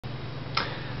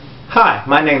Hi,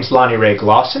 my name's Lonnie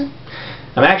Glosson.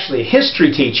 I'm actually a history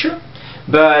teacher,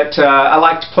 but I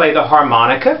like to play the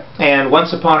harmonica, and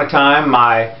once upon a time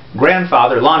my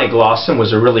grandfather, Lonnie Glosson,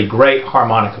 was a really great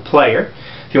harmonica player.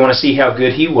 If you want to see how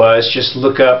good he was, just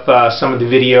look up some of the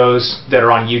videos that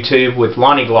are on YouTube with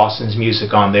Lonnie Glosson's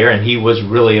music on there, and he was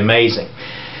really amazing.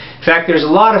 In fact, there's a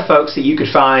lot of folks that you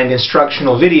could find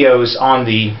instructional videos on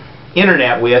the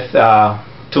internet with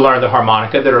to learn the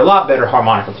harmonica that are a lot better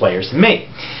harmonica players than me.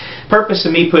 The purpose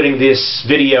of me putting this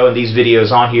video and these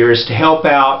videos on here is to help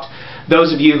out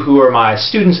those of you who are my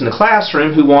students in the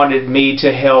classroom who wanted me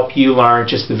to help you learn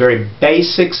just the very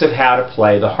basics of how to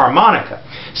play the harmonica.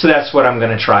 So that's what I'm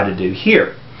going to try to do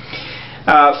here.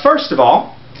 First of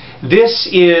all, this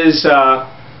is the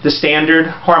standard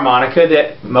harmonica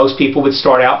that most people would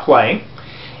start out playing.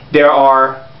 There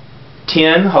are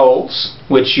 10 holes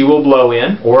which you will blow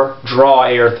in or draw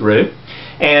air through,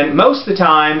 and most of the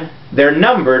time they're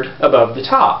numbered above the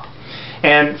top.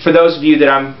 And for those of you that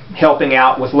I'm helping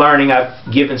out with learning,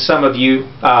 I've given some of you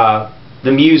the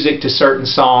music to certain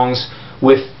songs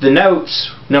with the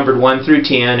notes numbered 1 through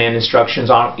 10 and instructions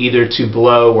on either to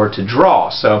blow or to draw.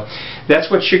 So that's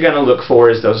what you're going to look for,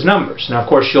 is those numbers. Now of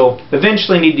course you'll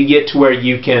eventually need to get to where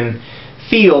you can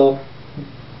feel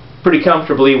pretty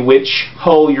comfortably which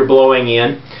hole you're blowing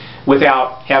in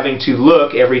without having to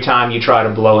look every time you try to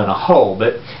blow in a hole.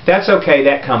 But that's okay,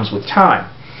 that comes with time.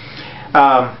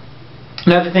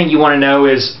 Another thing you want to know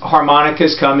is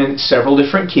harmonicas come in several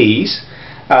different keys.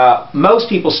 Most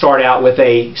people start out with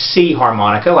a C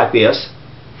harmonica like this.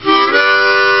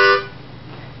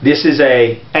 This is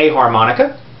a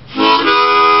harmonica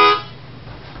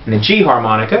and a G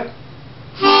harmonica.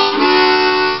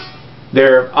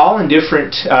 They're all in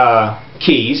different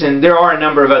keys, and there are a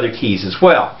number of other keys as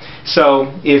well.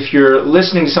 So if you're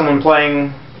listening to someone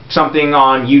playing something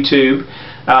on YouTube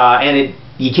and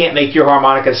you can't make your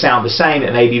harmonica sound the same,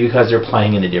 it may be because they're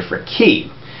playing in a different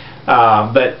key.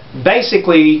 But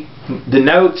basically the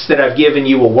notes that I've given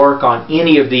you will work on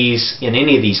any of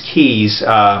these keys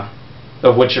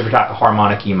of whichever type of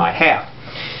harmonica you might have.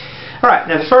 Alright,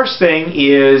 now the first thing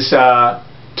is to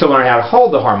learn how to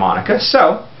hold the harmonica.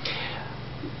 So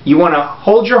you want to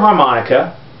hold your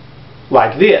harmonica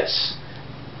like this,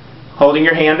 holding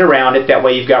your hand around it. That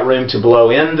way you've got room to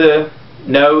blow in the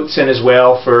notes and as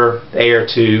well for air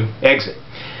to exit.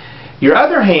 Your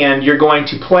other hand you're going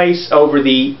to place over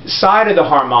the side of the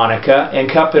harmonica and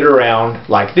cup it around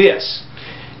like this.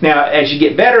 Now as you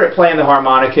get better at playing the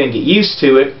harmonica and get used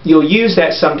to it, you'll use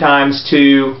that sometimes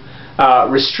to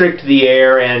restrict the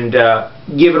air and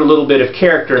give it a little bit of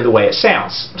character in the way it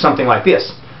sounds. Something like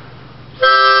this.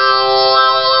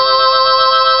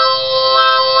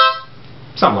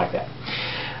 Something like that.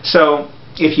 So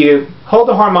if you hold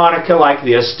the harmonica like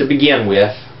this to begin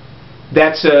with,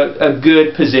 that's a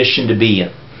good position to be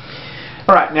in.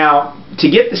 Alright, now to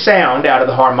get the sound out of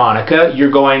the harmonica,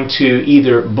 you're going to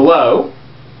either blow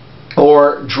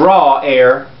or draw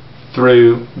air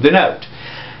through the note.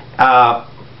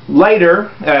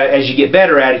 Later, as you get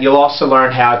better at it, you'll also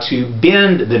learn how to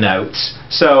bend the notes.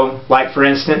 So, like for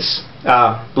instance,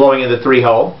 blowing in the 3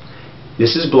 hole,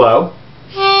 this is blow,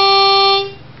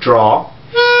 draw,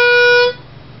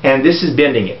 and this is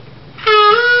bending it.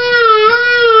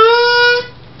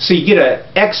 So you get an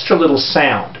extra little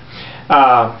sound.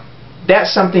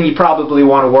 That's something you probably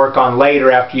want to work on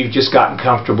later after you've just gotten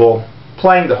comfortable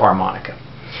playing the harmonica.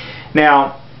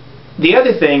 Now, the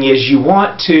other thing is you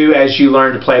want to, as you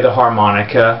learn to play the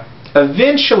harmonica,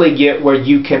 eventually get where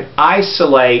you can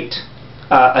isolate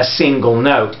a single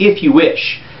note, if you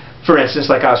wish. For instance,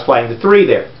 like I was playing the 3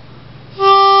 there.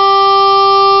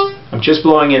 I'm just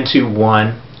blowing into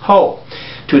 1 hole.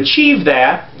 To achieve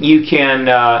that, you can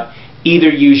either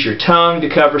use your tongue to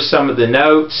cover some of the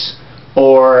notes,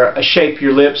 or shape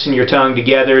your lips and your tongue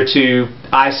together to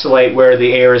isolate where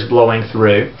the air is blowing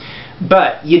through.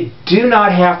 But you do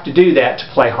not have to do that to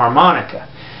play harmonica.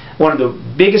 One of the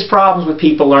biggest problems with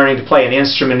people learning to play an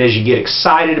instrument is you get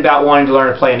excited about wanting to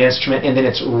learn to play an instrument, and then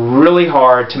it's really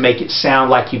hard to make it sound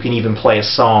like you can even play a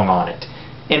song on it.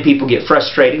 And people get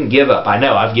frustrated and give up. I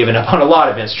know, I've given up on a lot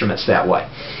of instruments that way.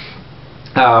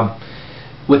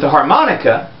 With the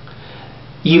harmonica,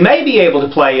 you may be able to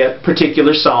play a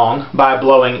particular song by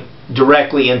blowing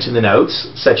directly into the notes,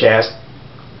 such as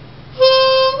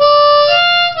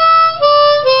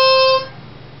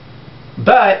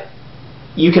but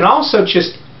you can also,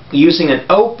 just using an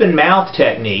open mouth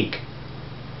technique,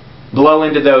 blow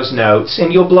into those notes,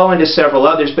 and you'll blow into several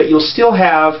others, but you'll still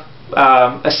have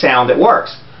a sound that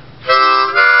works.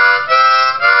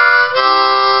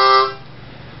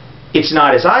 It's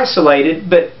not as isolated,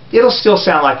 but it'll still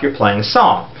sound like you're playing a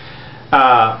song.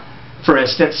 For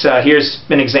instance, here's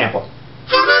an example.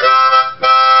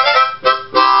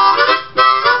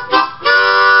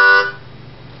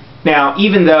 Now,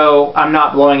 even though I'm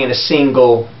not blowing in a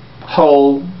single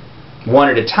hole one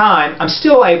at a time, I'm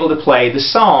still able to play the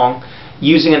song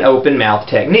using an open mouth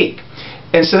technique.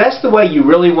 And so that's the way you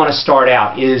really want to start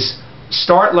out, is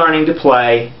start learning to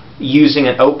play using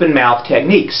an open mouth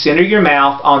technique. Center your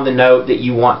mouth on the note that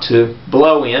you want to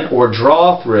blow in or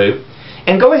draw through,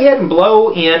 and go ahead and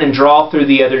blow in and draw through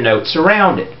the other notes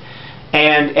around it.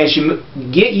 And as you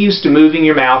get used to moving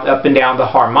your mouth up and down the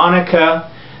harmonica,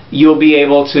 you'll be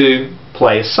able to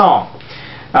play a song.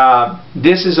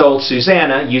 This is Old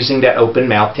Susanna using that open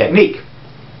mouth technique.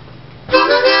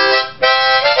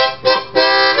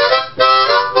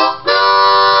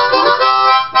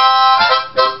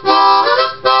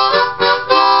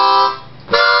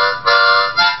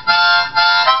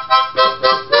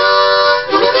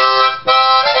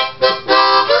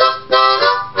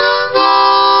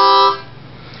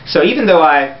 So even though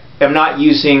I am not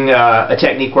using a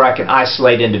technique where I can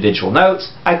isolate individual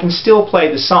notes, I can still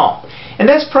play the song. And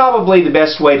that's probably the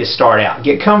best way to start out.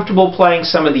 Get comfortable playing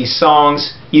some of these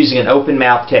songs using an open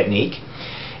mouth technique,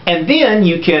 and then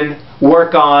you can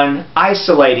work on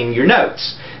isolating your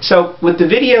notes. So with the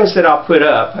videos that I'll put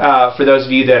up, for those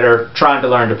of you that are trying to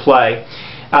learn to play,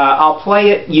 I'll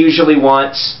play it usually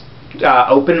once,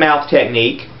 open mouth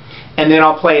technique, and then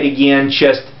I'll play it again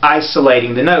just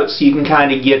isolating the notes, so you can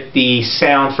kind of get the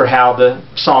sound for how the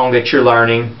song that you're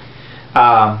learning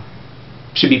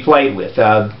should be played with,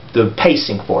 the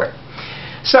pacing for it.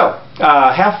 So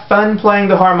have fun playing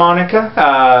the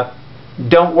harmonica.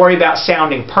 Don't worry about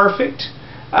sounding perfect.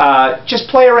 Just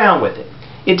play around with it.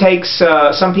 It takes,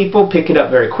 some people pick it up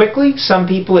very quickly, some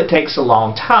people it takes a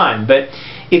long time, but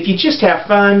if you just have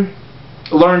fun,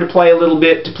 learn to play a little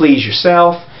bit to please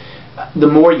yourself, the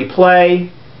more you play,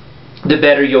 the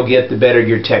better you'll get, the better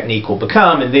your technique will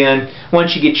become. And then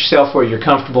once you get yourself where you're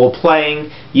comfortable playing,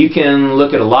 you can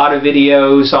look at a lot of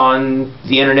videos on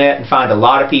the internet and find a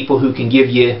lot of people who can give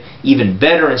you even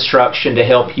better instruction to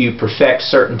help you perfect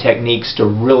certain techniques to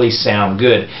really sound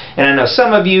good. And I know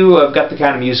some of you have got the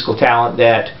kind of musical talent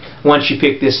that once you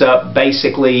pick this up,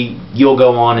 basically you'll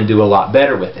go on and do a lot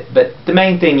better with it. But the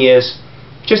main thing is,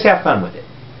 just have fun with it.